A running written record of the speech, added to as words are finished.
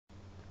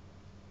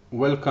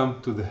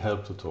Welcome to the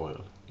help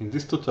tutorial. In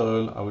this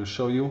tutorial I will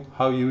show you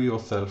how you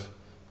yourself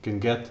can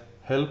get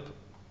help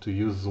to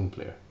use Zoom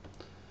Player.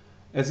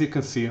 As you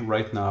can see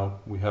right now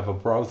we have a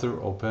browser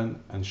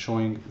open and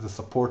showing the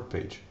support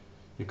page.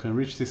 You can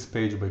reach this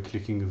page by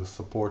clicking the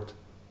support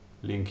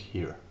link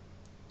here.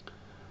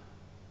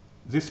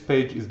 This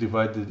page is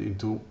divided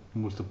into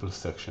multiple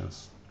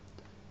sections.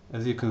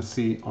 As you can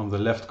see on the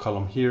left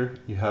column here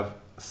you have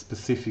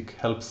specific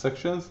help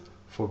sections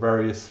for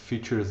various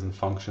features and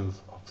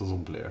functions of the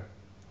Zoom Player.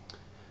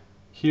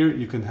 Here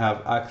you can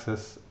have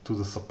access to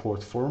the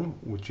support forum,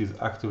 which is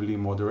actively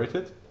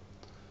moderated,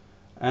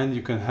 and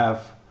you can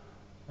have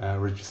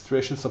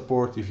registration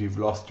support if you've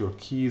lost your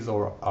keys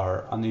or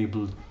are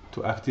unable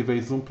to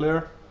activate Zoom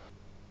Player.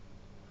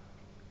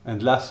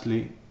 And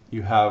lastly,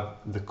 you have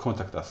the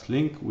contact us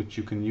link, which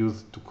you can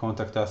use to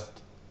contact us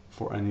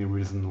for any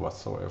reason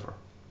whatsoever.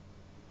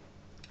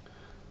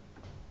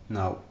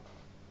 Now,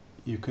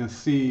 you can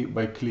see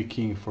by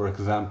clicking, for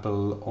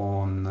example,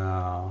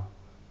 on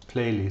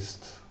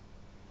playlist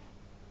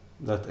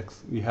that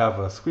we have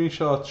a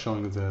screenshot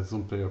showing the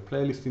Zoom Player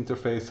playlist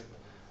interface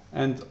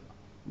and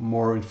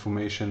more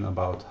information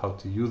about how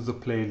to use the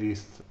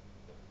playlist.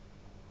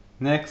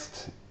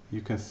 Next,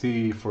 you can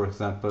see, for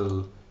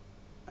example,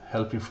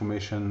 help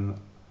information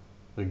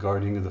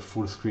regarding the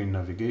full screen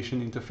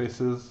navigation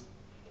interfaces.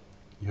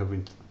 You have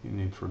an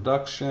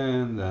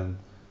introduction, then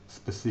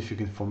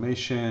specific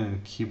information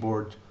and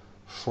keyboard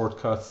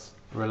shortcuts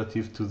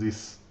relative to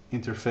this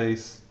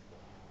interface,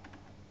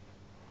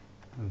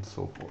 and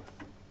so forth.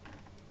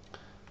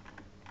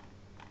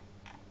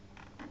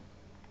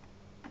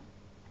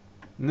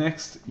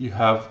 Next, you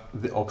have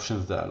the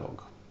options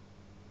dialog,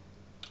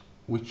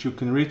 which you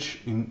can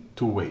reach in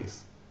two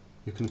ways.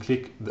 You can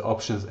click the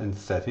options and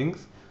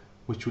settings,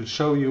 which will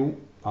show you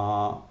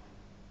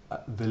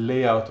the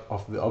layout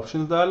of the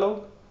options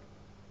dialog.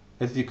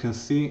 As you can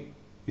see,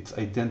 it's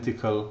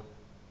identical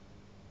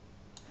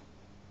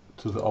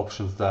to the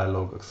options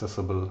dialog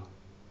accessible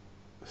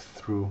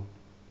through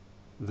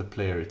the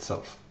player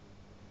itself.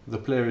 The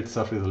player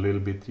itself is a little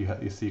bit,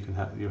 you see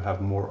you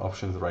have more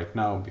options right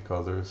now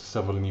because there's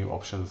several new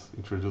options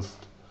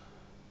introduced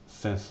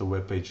since the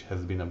web page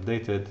has been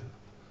updated,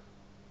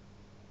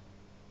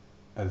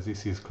 as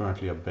this is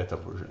currently a beta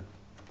version.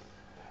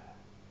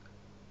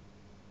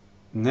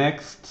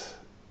 Next,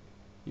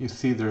 you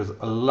see there's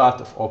a lot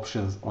of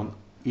options on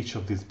each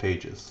of these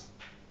pages.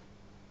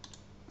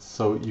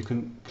 So you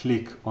can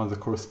click on the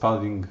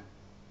corresponding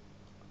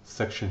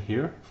section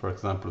here, for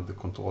example, the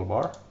control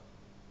bar.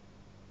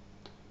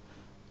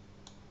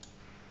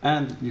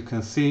 And you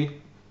can see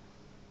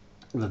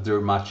that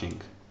they're matching.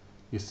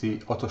 You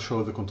see auto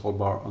show the control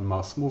bar on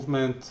mouse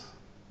movement.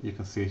 You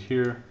can see it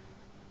here.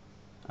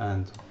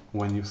 And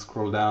when you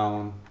scroll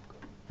down,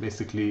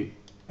 basically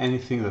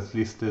anything that's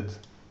listed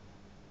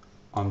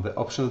on the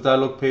options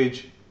dialog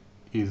page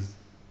is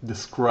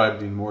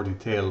described in more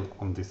detail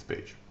on this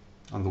page,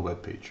 on the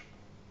web page.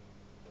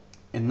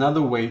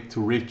 Another way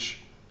to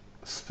reach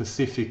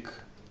specific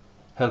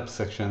help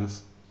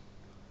sections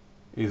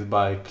is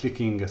by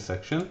clicking a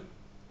section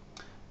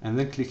and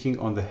then clicking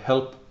on the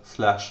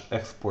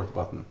help/export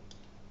button.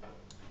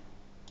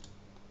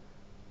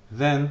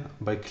 Then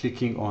by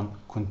clicking on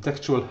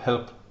contextual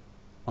help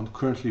on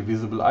currently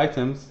visible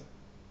items,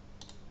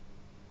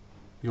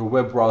 your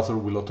web browser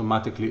will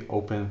automatically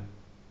open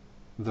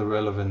the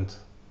relevant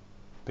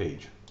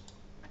page.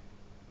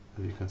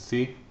 As you can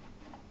see,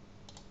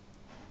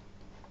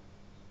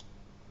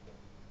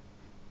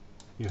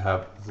 you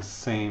have the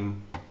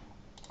same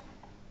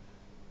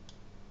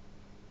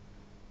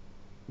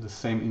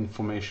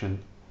information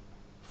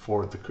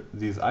for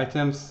these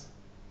items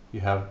you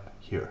have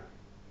here.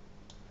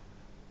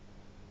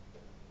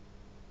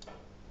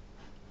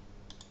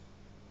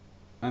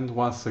 And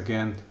once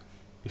again,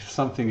 if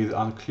something is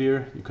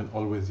unclear, you can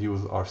always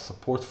use our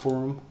support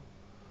forum,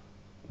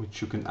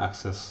 which you can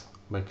access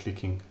by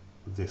clicking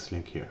this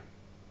link here.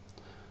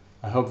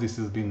 I hope this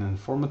has been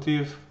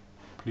informative.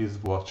 Please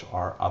watch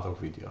our other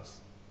videos.